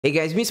Hey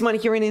guys,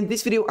 mrmoney here, and in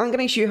this video I'm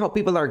gonna show you how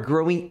people are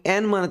growing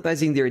and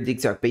monetizing their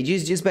TikTok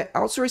pages just by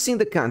outsourcing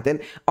the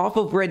content off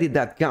of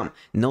reddit.com.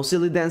 No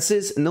silly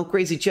dances, no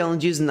crazy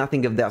challenges,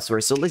 nothing of that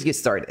sort. So let's get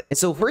started. And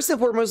so first and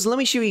foremost, let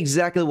me show you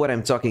exactly what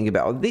I'm talking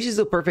about. This is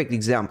a perfect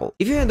example.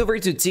 If you head over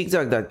to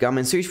tiktok.com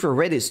and search for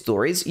Reddit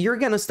stories, you're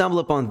gonna stumble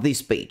upon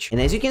this page. And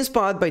as you can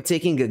spot by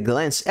taking a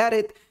glance at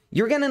it,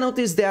 you're gonna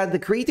notice that the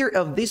creator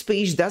of this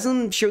page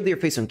doesn't show their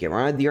face on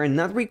camera, they are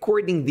not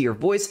recording their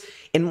voice,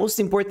 and most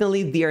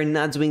importantly, they are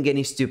not doing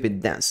any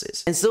stupid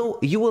dances. And so,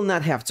 you will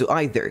not have to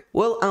either.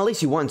 Well,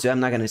 unless you want to, I'm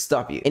not gonna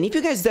stop you. And if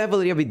you guys dive a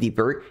little bit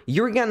deeper,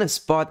 you're gonna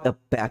spot a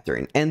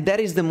pattern, and that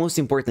is the most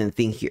important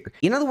thing here.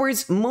 In other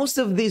words, most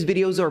of these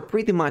videos are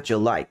pretty much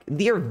alike.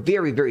 They are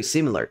very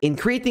similar, and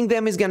creating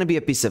them is gonna be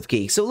a piece of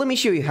cake, so let me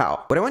show you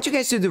how. What I want you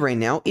guys to do right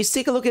now is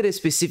take a look at a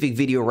specific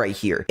video right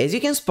here. As you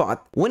can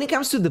spot, when it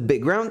comes to the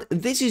background,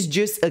 this is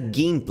just a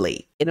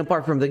gameplay. And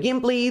apart from the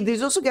gameplay,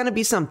 there's also gonna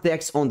be some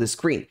text on the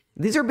screen.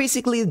 These are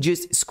basically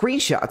just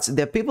screenshots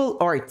that people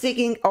are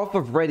taking off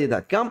of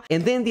reddit.com,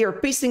 and then they are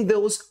pasting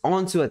those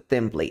onto a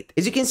template.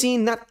 As you can see,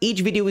 not each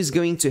video is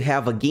going to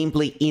have a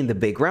gameplay in the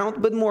background,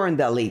 but more on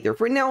that later.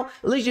 For now,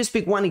 let's just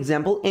pick one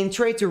example and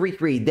try to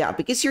recreate that,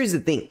 because here's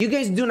the thing, you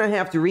guys do not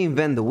have to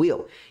reinvent the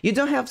wheel. You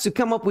don't have to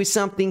come up with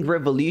something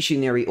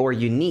revolutionary or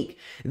unique.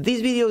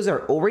 These videos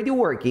are already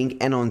working,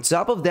 and on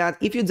top of that,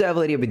 if you dive a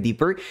little bit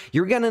deeper,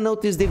 you're gonna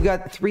notice they've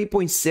got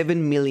 3.7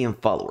 million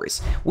followers,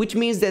 which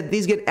means that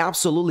these get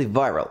absolutely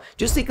viral.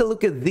 Just take a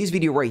look at this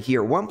video right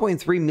here,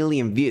 1.3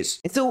 million views.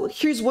 And so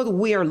here's what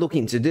we are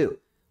looking to do.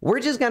 We're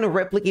just gonna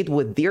replicate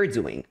what they're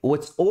doing.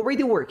 What's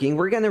already working,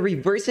 we're gonna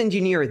reverse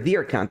engineer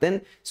their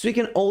content so we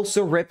can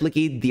also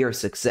replicate their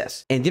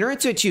success. And in order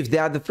to achieve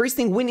that, the first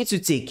thing we need to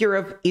take care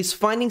of is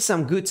finding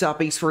some good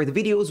topics for the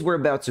videos we're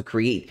about to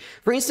create.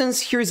 For instance,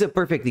 here's a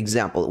perfect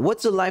example.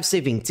 What's a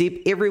life-saving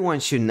tip everyone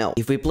should know?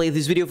 If we play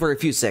this video for a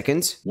few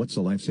seconds. What's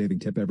a life-saving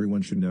tip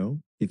everyone should know?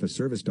 If a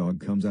service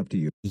dog comes up to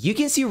you. You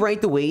can see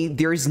right away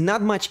there is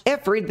not much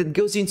effort that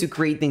goes into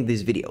creating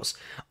these videos.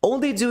 All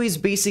they do is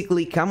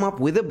basically come up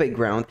with a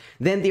background,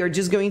 then they are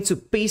just going to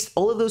paste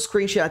all of those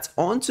screenshots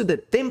onto the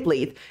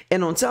template,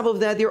 and on top of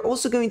that, they're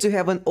also going to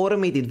have an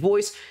automated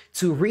voice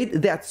to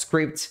read that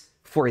script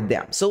for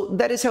them. So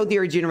that is how they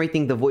are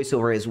generating the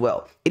voiceover as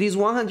well. It is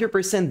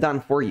 100% done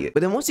for you.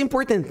 But the most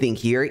important thing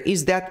here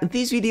is that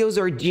these videos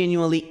are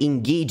genuinely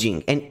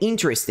engaging and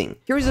interesting.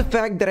 Here's a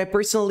fact that I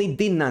personally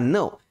did not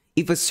know.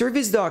 If a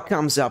service dog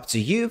comes up to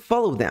you,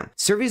 follow them.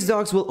 Service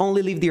dogs will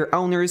only leave their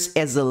owners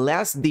as a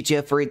last-ditch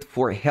effort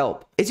for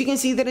help. As you can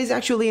see, that is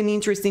actually an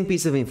interesting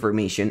piece of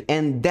information,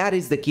 and that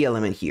is the key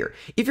element here.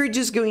 If you're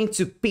just going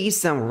to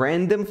paste some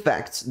random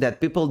facts that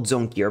people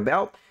don't care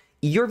about,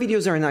 your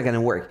videos are not gonna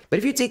work. But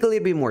if you take a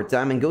little bit more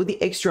time and go the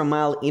extra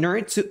mile in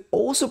order to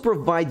also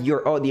provide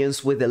your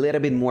audience with a little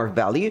bit more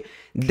value,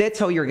 that's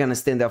how you're gonna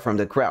stand out from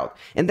the crowd.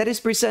 And that is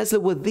precisely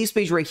what this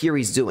page right here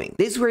is doing.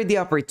 This is where the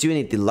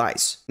opportunity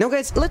lies. Now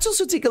guys, let's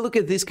also take a look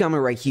at this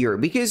comment right here,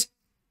 because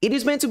it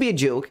is meant to be a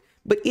joke,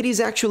 but it is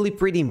actually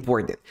pretty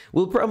important.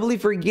 We'll probably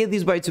forget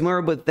this by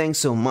tomorrow, but thanks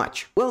so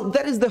much. Well,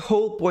 that is the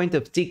whole point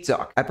of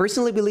TikTok. I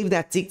personally believe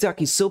that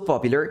TikTok is so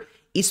popular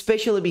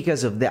especially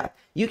because of that.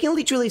 You can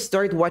literally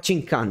start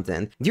watching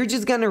content. You're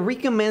just gonna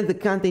recommend the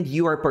content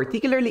you are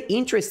particularly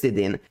interested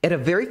in at a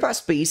very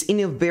fast pace in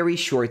a very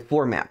short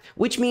format,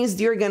 which means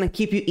they're gonna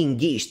keep you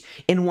engaged.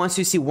 And once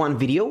you see one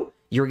video,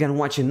 you're gonna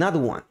watch another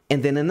one,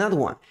 and then another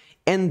one.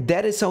 And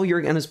that is how you're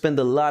gonna spend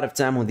a lot of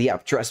time on the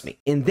app, trust me.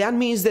 And that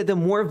means that the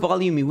more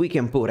volume we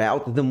can put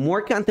out, the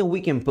more content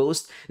we can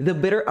post, the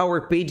better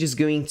our page is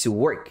going to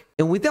work.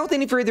 And without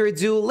any further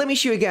ado, let me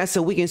show you guys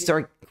how we can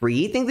start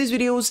creating these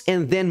videos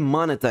and then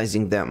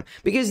monetizing them.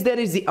 Because that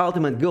is the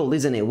ultimate goal,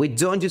 isn't it? We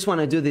don't just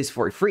want to do this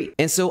for free.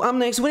 And so up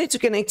next, we need to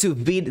connect to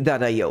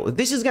vid.io.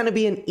 This is gonna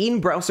be an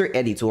in-browser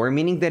editor,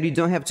 meaning that you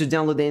don't have to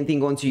download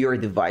anything onto your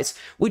device,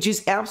 which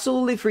is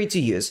absolutely free to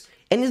use.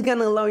 And it's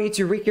gonna allow you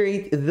to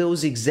recreate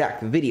those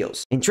exact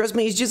videos. And trust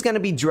me, it's just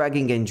gonna be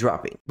dragging and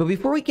dropping. But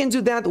before we can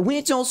do that, we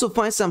need to also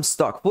find some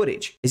stock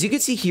footage. As you can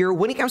see here,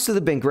 when it comes to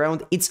the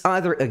background, it's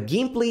either a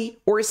gameplay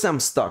or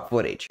some stock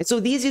footage. And so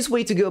the easiest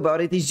way to go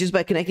about it is just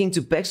by connecting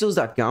to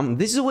pexels.com.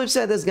 This is a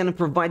website that's gonna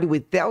provide you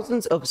with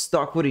thousands of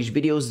stock footage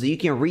videos that you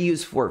can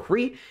reuse for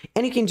free,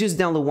 and you can just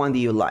download one that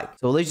you like.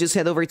 So let's just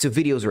head over to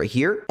videos right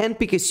here and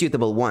pick a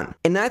suitable one.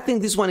 And I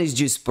think this one is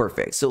just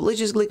perfect. So let's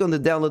just click on the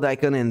download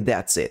icon and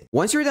that's it.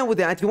 Once you're done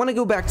with that, you want to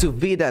go back to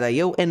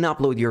vid.io and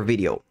upload your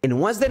video. And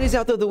once that is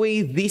out of the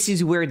way, this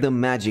is where the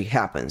magic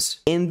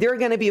happens. And there are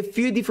going to be a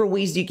few different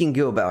ways you can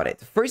go about it.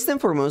 First and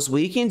foremost,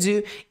 what you can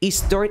do is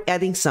start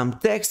adding some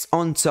text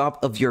on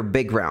top of your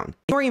background.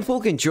 You're in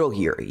full control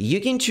here. You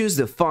can choose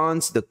the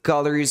fonts, the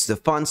colors, the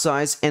font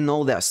size, and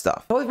all that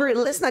stuff. However,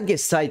 let's not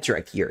get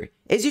sidetracked here.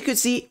 As you could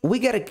see, we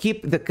gotta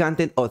keep the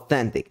content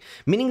authentic,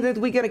 meaning that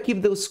we gotta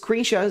keep those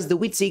screenshots that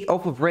we take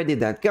off of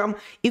reddit.com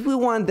if we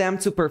want them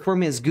to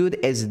perform as good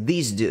as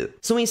these do.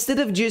 So instead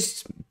of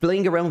just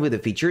playing around with the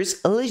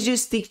features, let's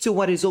just stick to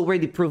what is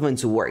already proven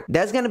to work.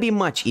 That's gonna be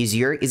much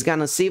easier, it's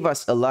gonna save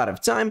us a lot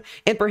of time,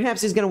 and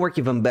perhaps it's gonna work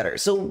even better,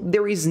 so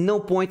there is no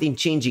point in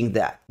changing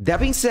that. That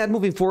being said,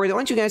 moving forward, I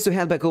want you guys to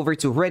head back over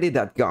to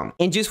reddit.com,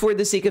 and just for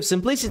the sake of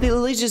simplicity,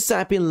 let's just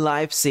type in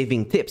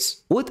life-saving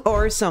tips. What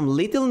are some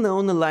little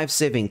known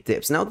life-saving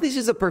tips? Now, this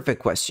is a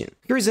perfect question.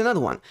 Here's another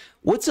one.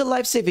 What's a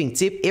life-saving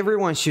tip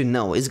everyone should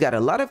know? It's got a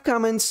lot of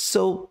comments,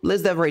 so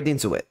let's dive right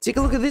into it. Take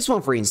a look at this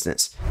one, for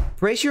instance.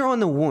 Pressure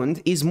on a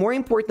wound is more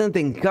important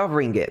than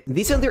covering it.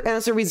 This other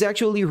answer is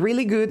actually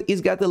really good.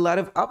 It's got a lot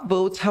of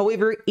upvotes,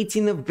 however, it's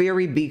in a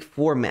very big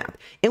format,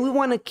 and we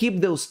want to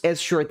keep those as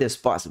short as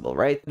possible,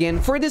 right?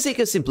 Again, for the sake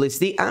of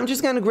simplicity, I'm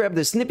just gonna grab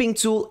the snipping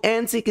tool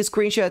and take a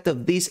screenshot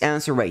of this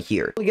answer right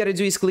here. All we gotta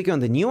do is click on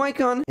the new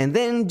icon, and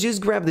then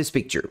just grab this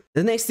picture.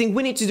 The next thing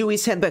we need to do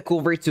is head back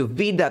over to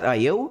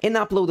v.io and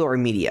upload our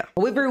media.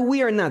 However,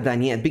 we are not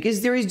done yet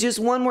because there is just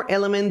one more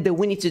element that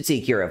we need to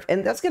take care of,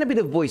 and that's gonna be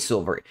the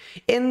voiceover.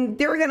 And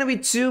there are gonna be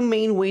two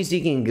main ways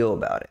you can go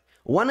about it.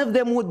 One of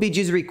them would be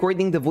just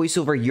recording the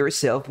voiceover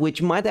yourself,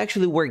 which might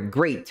actually work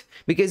great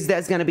because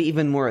that's gonna be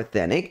even more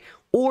authentic,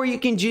 or you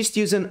can just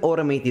use an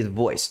automated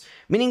voice,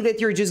 meaning that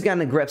you're just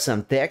gonna grab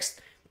some text,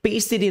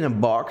 paste it in a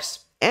box,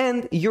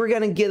 and you're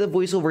gonna get a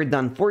voiceover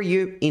done for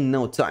you in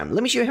no time.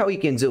 Let me show you how you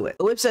can do it.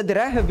 The website that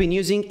I have been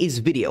using is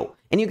Video,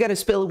 and you gotta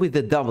spell it with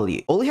the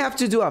W. All you have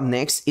to do up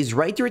next is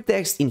write your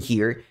text in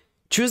here,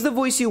 choose the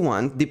voice you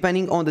want,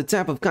 depending on the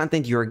type of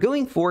content you're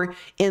going for,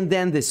 and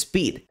then the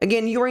speed.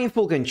 Again, you're in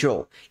full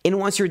control, and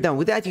once you're done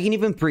with that, you can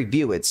even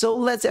preview it. So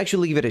let's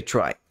actually give it a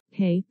try.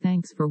 Hey,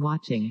 thanks for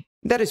watching.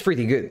 That is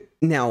pretty good.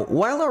 Now,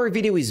 while our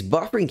video is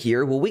buffering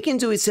here, what we can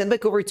do is send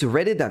back over to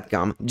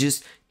reddit.com,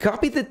 just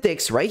copy the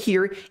text right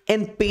here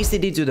and paste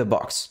it into the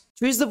box.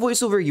 Choose the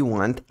voiceover you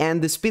want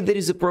and the speed that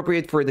is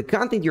appropriate for the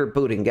content you're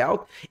putting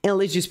out, and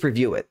let's just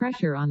preview it.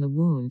 Pressure on the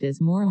wound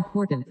is more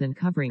important than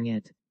covering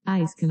it.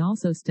 Ice can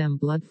also stem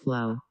blood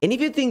flow. And if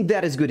you think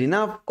that is good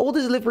enough, all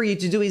that's left for you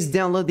to do is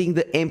downloading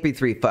the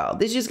MP3 file.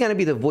 This is just gonna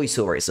be the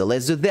voiceover, so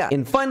let's do that.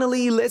 And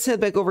finally, let's head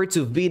back over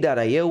to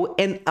v.io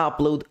and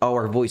upload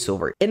our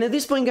voiceover. And at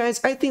this point,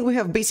 guys, I think we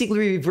have basically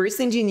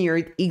reverse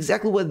engineered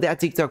exactly what that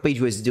TikTok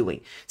page was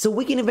doing. So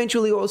we can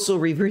eventually also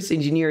reverse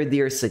engineer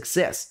their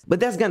success,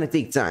 but that's gonna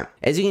take time.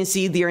 As you can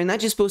see, they are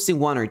not just posting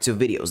one or two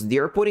videos, they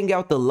are putting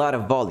out a lot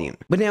of volume.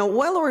 But now,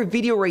 while our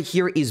video right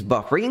here is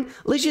buffering,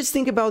 let's just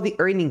think about the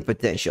earning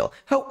potential.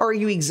 How are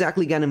you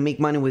exactly gonna make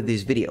money with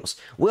these videos?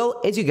 Well,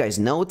 as you guys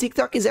know,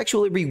 TikTok is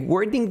actually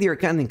rewarding their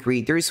content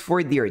creators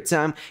for their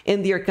time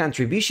and their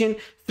contribution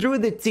through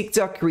the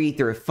TikTok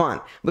Creator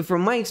Fund. But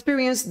from my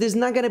experience, this is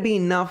not gonna be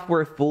enough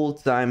for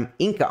full-time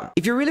income.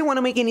 If you really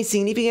wanna make any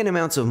significant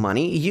amounts of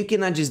money, you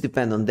cannot just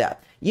depend on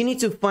that. You need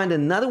to find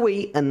another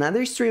way,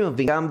 another stream of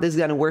income that's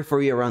gonna work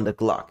for you around the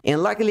clock.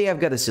 And luckily, I've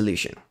got a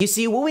solution. You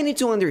see, what we need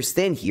to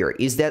understand here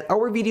is that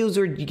our videos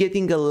are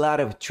getting a lot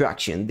of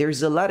traction.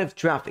 There's a lot of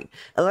traffic,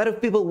 a lot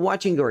of people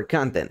watching our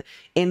content.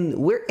 And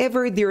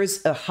wherever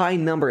there's a high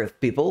number of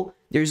people,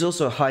 there's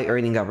also a high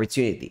earning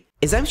opportunity.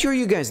 As I'm sure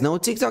you guys know,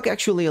 TikTok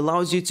actually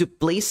allows you to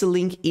place a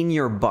link in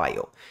your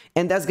bio,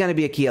 and that's gonna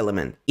be a key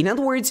element. In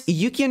other words,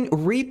 you can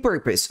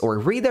repurpose or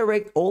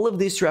redirect all of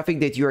this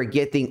traffic that you are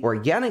getting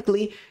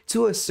organically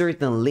to a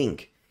certain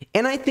link.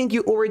 And I think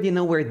you already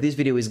know where this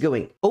video is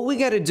going. All we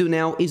gotta do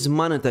now is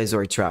monetize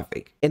our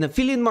traffic. And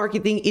affiliate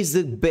marketing is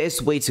the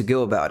best way to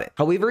go about it.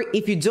 However,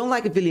 if you don't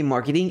like affiliate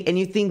marketing and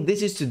you think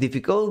this is too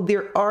difficult,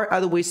 there are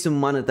other ways to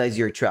monetize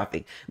your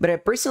traffic. But I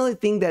personally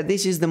think that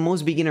this is the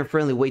most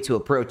beginner-friendly way to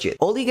approach it.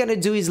 All you gotta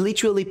do is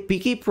literally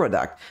pick a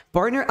product,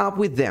 partner up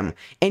with them,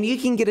 and you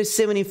can get a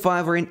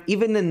 75 or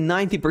even a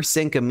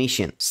 90%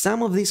 commission.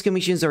 Some of these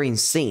commissions are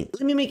insane.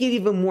 Let me make it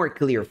even more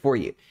clear for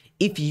you.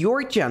 If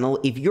your channel,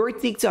 if your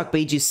TikTok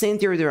page is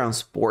centered around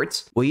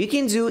sports, what you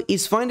can do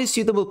is find a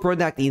suitable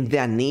product in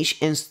that niche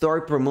and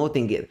start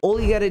promoting it.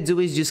 All you gotta do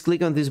is just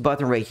click on this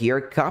button right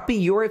here, copy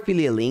your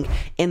affiliate link,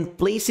 and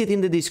place it in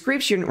the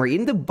description or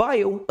in the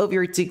bio of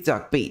your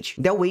TikTok page.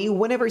 That way,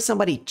 whenever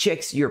somebody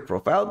checks your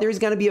profile, there's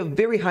gonna be a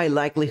very high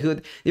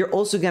likelihood they're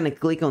also gonna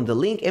click on the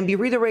link and be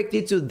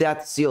redirected to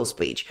that sales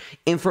page.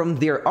 And from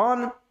there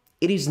on,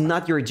 it is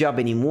not your job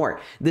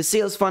anymore. The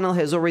sales funnel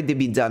has already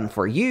been done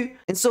for you.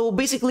 And so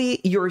basically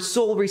your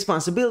sole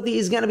responsibility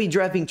is gonna be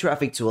driving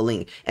traffic to a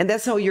link. And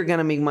that's how you're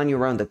gonna make money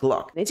around the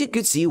clock. As you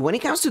could see, when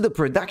it comes to the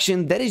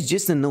production, that is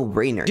just a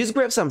no-brainer. Just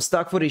grab some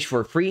stock footage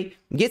for free,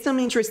 get some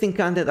interesting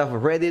content off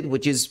of Reddit,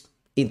 which is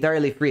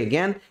entirely free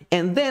again,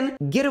 and then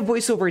get a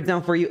voiceover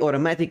done for you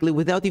automatically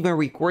without even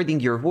recording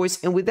your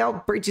voice and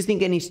without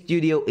purchasing any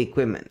studio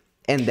equipment.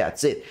 And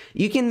that's it.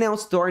 You can now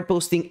start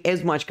posting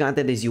as much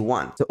content as you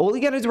want. So all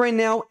you gotta do right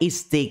now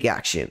is take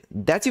action.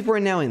 That's it for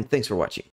now, and thanks for watching.